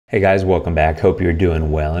Hey guys, welcome back. Hope you're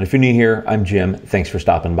doing well. And if you're new here, I'm Jim. Thanks for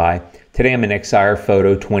stopping by. Today I'm in Excire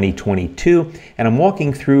Foto 2022, and I'm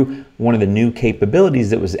walking through one of the new capabilities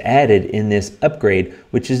that was added in this upgrade,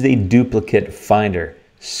 which is the duplicate finder.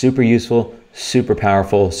 Super useful, super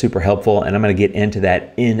powerful, super helpful, and I'm going to get into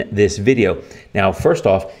that in this video. Now, first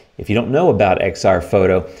off, if you don't know about Excire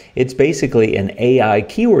Foto, it's basically an AI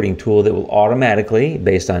keywording tool that will automatically,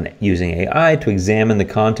 based on using AI to examine the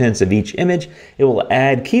contents of each image, it will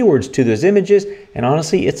add keywords to those images, and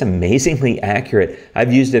honestly, it's amazingly accurate.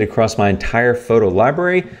 I've used it across my entire photo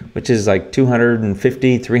library, which is like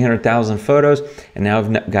 250, 300,000 photos, and now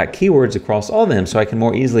I've got keywords across all of them, so I can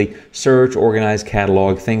more easily search, organize,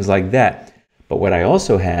 catalog, things like that. But what I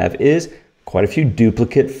also have is quite a few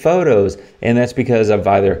duplicate photos, and that's because I've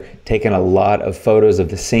either taken a lot of photos of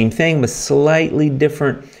the same thing with slightly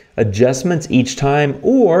different adjustments each time,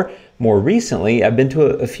 or more recently I've been to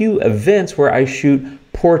a few events where I shoot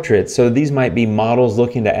portraits. So these might be models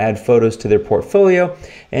looking to add photos to their portfolio,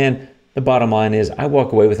 and the bottom line is I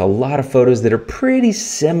walk away with a lot of photos that are pretty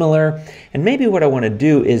similar, and maybe what I want to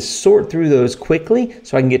do is sort through those quickly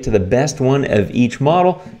so I can get to the best one of each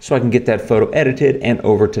model so I can get that photo edited and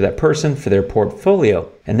over to that person for their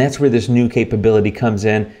portfolio. And that's where this new capability comes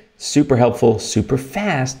in. Super helpful, super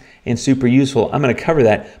fast, and super useful. I'm going to cover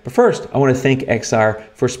that. But first, I want to thank Excire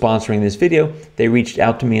for sponsoring this video. They reached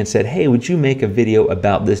out to me and said, hey, would you make a video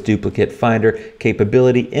about this duplicate finder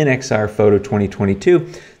capability in Excire Foto 2022?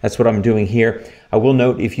 That's what I'm doing here. I will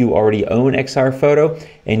note, if you already own Excire Foto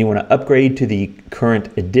and you want to upgrade to the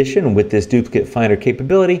current edition with this duplicate finder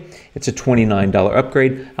capability, it's a $29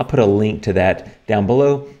 upgrade. I'll put a link to that down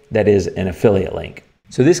below. That is an affiliate link.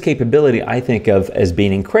 So this capability I think of as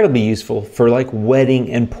being incredibly useful for like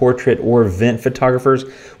wedding and portrait or event photographers,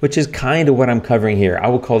 which is kind of what I'm covering here. I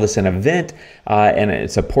will call this an event, and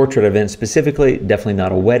it's a portrait event specifically, definitely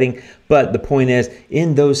not a wedding. But the point is,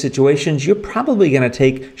 in those situations, you're probably going to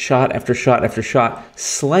take shot after shot after shot,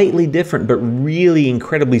 slightly different, but really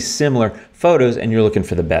incredibly similar photos, and you're looking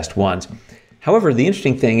for the best ones. However, the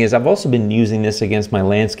interesting thing is I've also been using this against my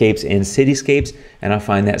landscapes and cityscapes, and I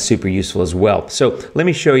find that super useful as well. So let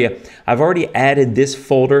me show you. I've already added this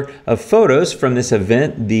folder of photos from this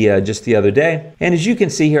event just the other day. And as you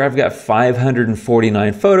can see here, I've got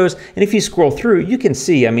 549 photos. And if you scroll through, you can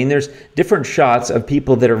see, I mean, there's different shots of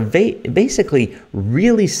people that are basically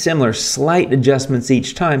really similar, slight adjustments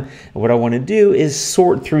each time. And what I want to do is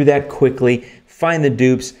sort through that quickly, find the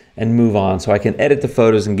dupes, and move on so I can edit the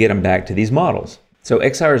photos and get them back to these models. So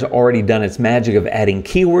Excire has already done its magic of adding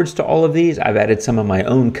keywords to all of these. I've added some of my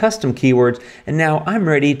own custom keywords, and now I'm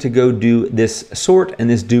ready to go do this sort and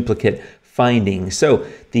this duplicate finding. So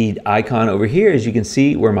the icon over here, as you can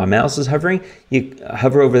see where my mouse is hovering, you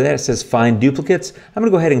hover over that, it says find duplicates. I'm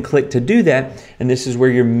gonna go ahead and click to do that, and this is where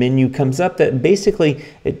your menu comes up. That basically,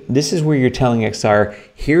 this is where you're telling Excire,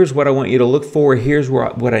 here's what I want you to look for, here's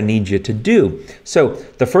what I need you to do. So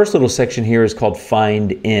the first little section here is called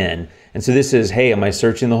find in. And so this is, hey, am I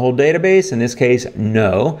searching the whole database? In this case,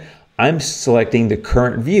 no. I'm selecting the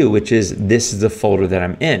current view, which is this is the folder that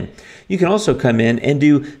I'm in. You can also come in and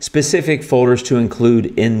do specific folders to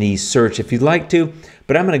include in the search if you'd like to,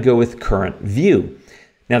 but I'm going to go with current view.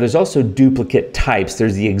 Now there's also duplicate types.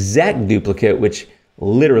 There's the exact duplicate, which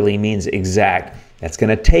literally means exact. That's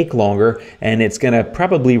going to take longer, and it's going to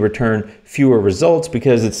probably return fewer results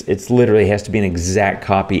because it's literally has to be an exact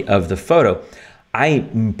copy of the photo. I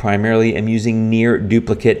primarily am using near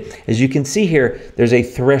duplicate. As you can see here, there's a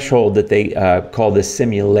threshold that they call the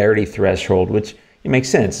Similarity Threshold, which it makes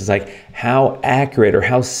sense. It's like, how accurate or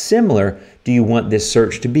how similar do you want this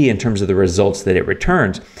search to be in terms of the results that it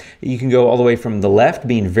returns? You can go all the way from the left,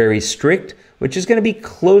 being very strict, which is going to be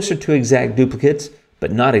closer to exact duplicates,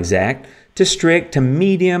 but not exact, to strict, to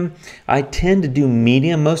medium. I tend to do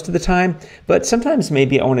medium most of the time, but sometimes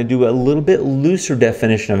maybe I want to do a little bit looser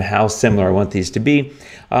definition of how similar I want these to be,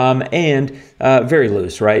 and very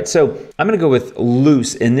loose, right? So I'm going to go with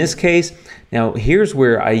loose in this case. Now here's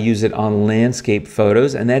where I use it on landscape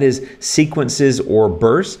photos, and that is sequences or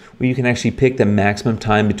bursts, where you can actually pick the maximum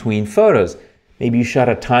time between photos. Maybe you shot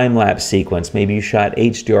a time-lapse sequence, maybe you shot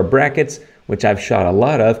HDR brackets, which I've shot a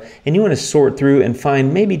lot of, and you want to sort through and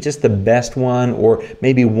find maybe just the best one, or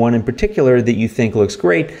maybe one in particular that you think looks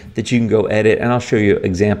great that you can go edit, and I'll show you an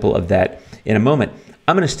example of that in a moment.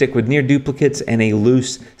 I'm going to stick with near duplicates and a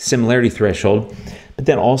loose similarity threshold. But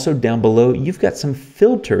then also down below, you've got some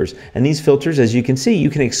filters. And these filters, as you can see, you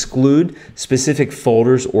can exclude specific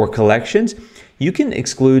folders or collections. you can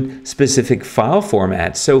exclude specific file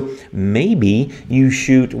formats. So maybe you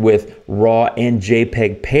shoot with RAW and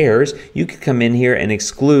JPEG pairs. You could come in here and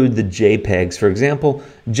exclude the JPEGs, for example,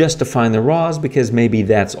 just to find the RAWs, because maybe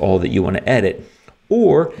that's all that you want to edit.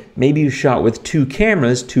 Or maybe you shot with two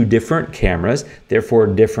different cameras, therefore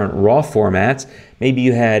different RAW formats. Maybe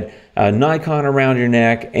you had a Nikon around your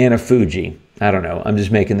neck and a Fuji. I don't know, I'm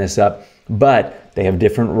just making this up. But they have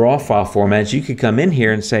different RAW file formats. You could come in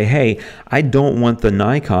here and say, hey, I don't want the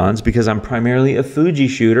Nikons because I'm primarily a Fuji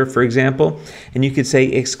shooter, for example. And you could say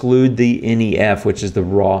exclude the NEF, which is the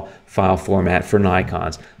RAW file format for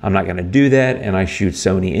Nikons. I'm not going to do that, and I shoot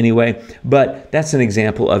Sony anyway. But that's an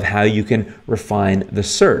example of how you can refine the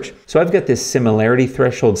search. So I've got this similarity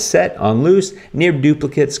threshold set on loose, near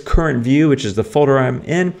duplicates, current view, which is the folder I'm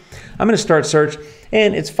in. I'm going to start search,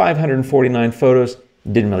 and it's 549 photos.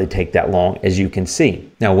 Didn't really take that long, as you can see.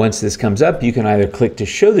 Now, once this comes up, you can either click to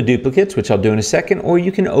show the duplicates, which I'll do in a second, or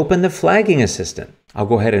you can open the flagging assistant. I'll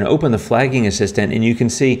go ahead and open the flagging assistant, and you can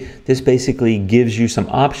see this basically gives you some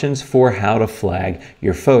options for how to flag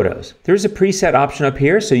your photos. There's a preset option up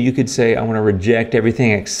here, so you could say, I want to reject everything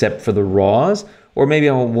except for the RAWs, or maybe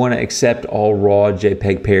I want to accept all RAW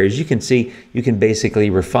JPEG pairs. You can see you can basically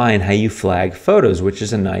refine how you flag photos, which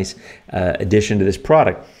is a nice addition to this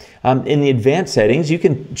product. In the advanced settings, you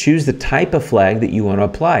can choose the type of flag that you want to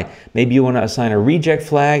apply. Maybe you want to assign a reject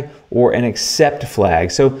flag or an accept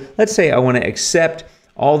flag. So let's say I want to accept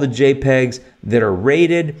all the JPEGs that are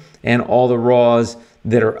rated and all the RAWs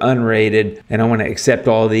that are unrated, and I want to accept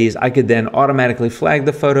all of these. I could then automatically flag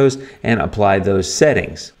the photos and apply those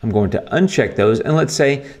settings. I'm going to uncheck those, and let's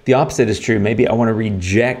say the opposite is true. Maybe I want to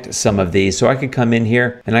reject some of these. So I could come in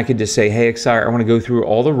here and I could just say, hey, Excire, I want to go through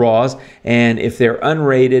all the RAWs, and if they're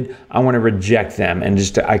unrated, I want to reject them, and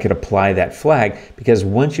I could apply that flag, because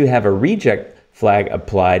once you have a reject flag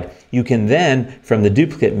applied, you can then, from the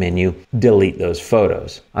duplicate menu, delete those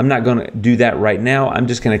photos. I'm not going to do that right now. I'm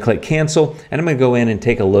just going to click cancel, and I'm going to go in and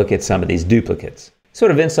take a look at some of these duplicates. So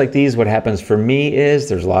at events like these, what happens for me is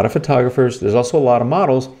there's a lot of photographers, there's also a lot of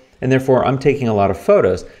models, and therefore I'm taking a lot of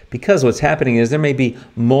photos, because what's happening is there may be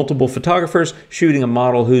multiple photographers shooting a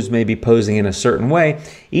model who's maybe posing in a certain way.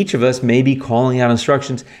 Each of us may be calling out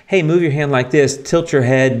instructions, hey, move your hand like this, tilt your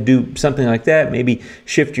head, do something like that, maybe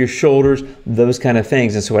shift your shoulders, those kind of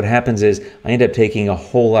things. And so what happens is I end up taking a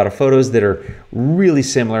whole lot of photos that are really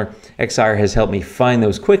similar. Excire has helped me find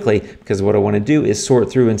those quickly, because what I want to do is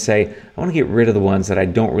sort through and say, I want to get rid of the ones that I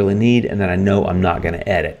don't really need and that I know I'm not going to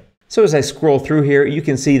edit. So as I scroll through here, you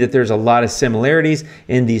can see that there's a lot of similarities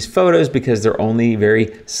in these photos because they're only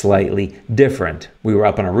very slightly different. We were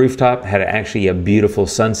up on a rooftop, had actually a beautiful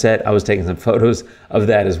sunset. I was taking some photos of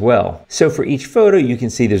that as well. So for each photo, you can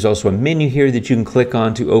see there's also a menu here that you can click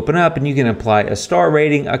on to open up, and you can apply a star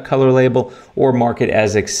rating, a color label, or mark it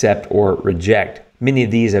as accept or reject. Many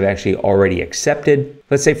of these I've actually already accepted.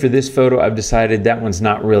 Let's say for this photo, I've decided that one's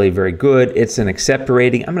not really very good. It's an accept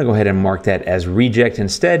rating. I'm going to go ahead and mark that as reject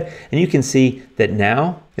instead. And you can see that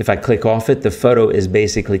now, if I click off it, the photo is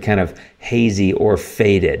basically kind of hazy or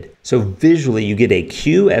faded. So visually, you get a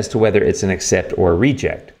cue as to whether it's an accept or a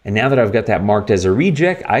reject. And now that I've got that marked as a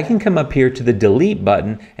reject, I can come up here to the delete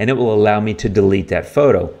button, and it will allow me to delete that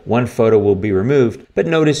photo. One photo will be removed, but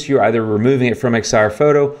notice you're either removing it from Excire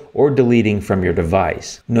Foto or deleting from your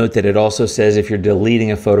device. Note that it also says if you're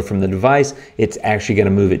deleting a photo from the device, it's actually going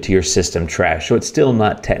to move it to your system trash. So it's still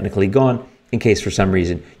not technically gone, in case for some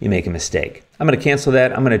reason you make a mistake. I'm going to cancel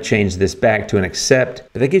that. I'm going to change this back to an accept,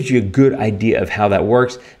 but that gives you a good idea of how that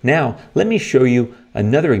works. Now, let me show you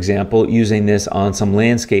another example using this on some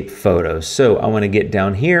landscape photos. So I want to get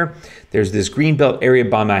down here. There's this greenbelt area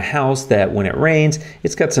by my house that when it rains,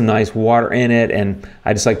 it's got some nice water in it, and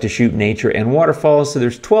I just like to shoot nature and waterfalls. So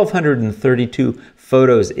there's 1,232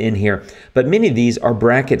 photos in here, but many of these are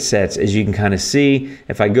bracket sets, as you can kind of see.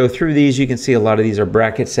 If I go through these, you can see a lot of these are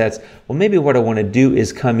bracket sets. Well, maybe what I want to do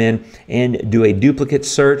is come in and do a duplicate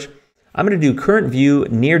search. I'm going to do current view,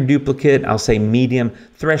 near duplicate. I'll say medium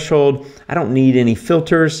threshold. I don't need any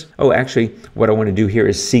filters. Oh, actually, what I want to do here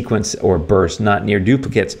is sequence or burst, not near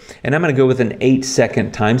duplicates. And I'm going to go with an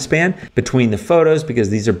 8-second time span between the photos, because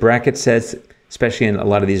these are bracket sets. Especially in a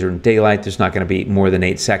lot of these are in daylight, there's not going to be more than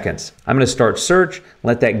 8 seconds. I'm going to start search,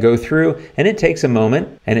 let that go through, and it takes a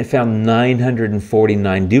moment, and it found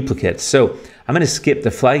 949 duplicates. So I'm going to skip the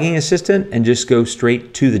flagging assistant and just go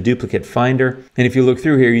straight to the duplicate finder. And if you look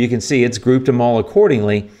through here, you can see it's grouped them all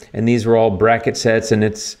accordingly, and these are all bracket sets, and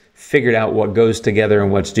it's figured out what goes together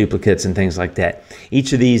and what's duplicates and things like that.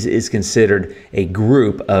 Each of these is considered a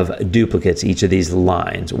group of duplicates, each of these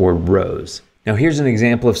lines or rows. Now here's an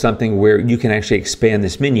example of something where you can actually expand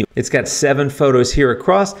this menu. It's got 7 photos here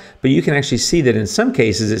across, but you can actually see that in some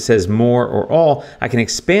cases it says more or all. I can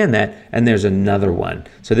expand that and there's another one.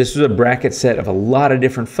 So this was a bracket set of a lot of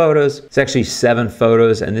different photos. It's actually 7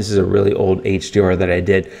 photos, and this is a really old HDR that I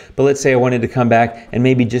did. But let's say I wanted to come back and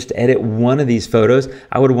maybe just edit one of these photos.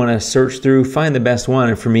 I would want to search through, find the best one,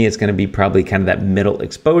 and for me it's going to be probably kind of that middle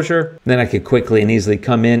exposure. Then I could quickly and easily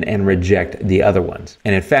come in and reject the other ones.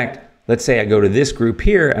 And in fact, let's say I go to this group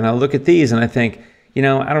here and I look at these and I think, you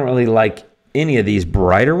know, I don't really like any of these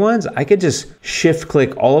brighter ones. I could just shift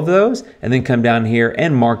click all of those and then come down here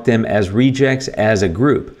and mark them as rejects as a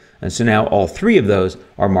group. And so now all 3 of those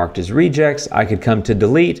are marked as rejects. I could come to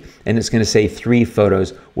delete and it's going to say 3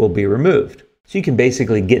 photos will be removed. So you can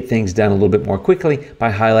basically get things done a little bit more quickly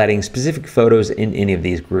by highlighting specific photos in any of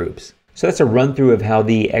these groups. So that's a run through of how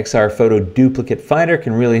the Excire Photo Duplicate Finder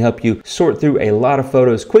can really help you sort through a lot of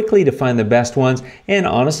photos quickly to find the best ones. And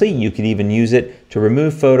honestly, you could even use it to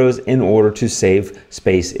remove photos in order to save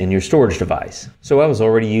space in your storage device. So I was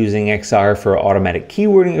already using Excire for automatic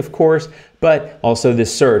keywording, of course, but also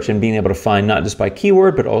this search and being able to find not just by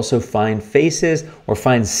keyword, but also find faces or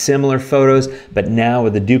find similar photos. But now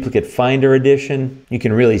with the Duplicate Finder edition, you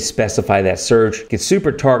can really specify that search, get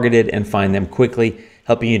super targeted and find them quickly,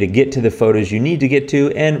 helping you to get to the photos you need to get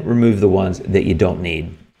to and remove the ones that you don't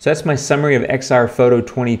need. So that's my summary of Excire Foto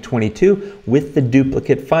 2022 with the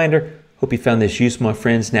Duplicate Finder. Hope you found this useful, my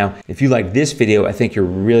friends. Now, if you like this video, I think you're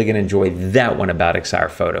really going to enjoy that one about Excire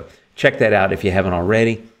Foto. Check that out if you haven't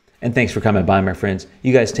already. And thanks for coming by, my friends.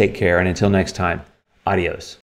 You guys take care, and until next time, adios.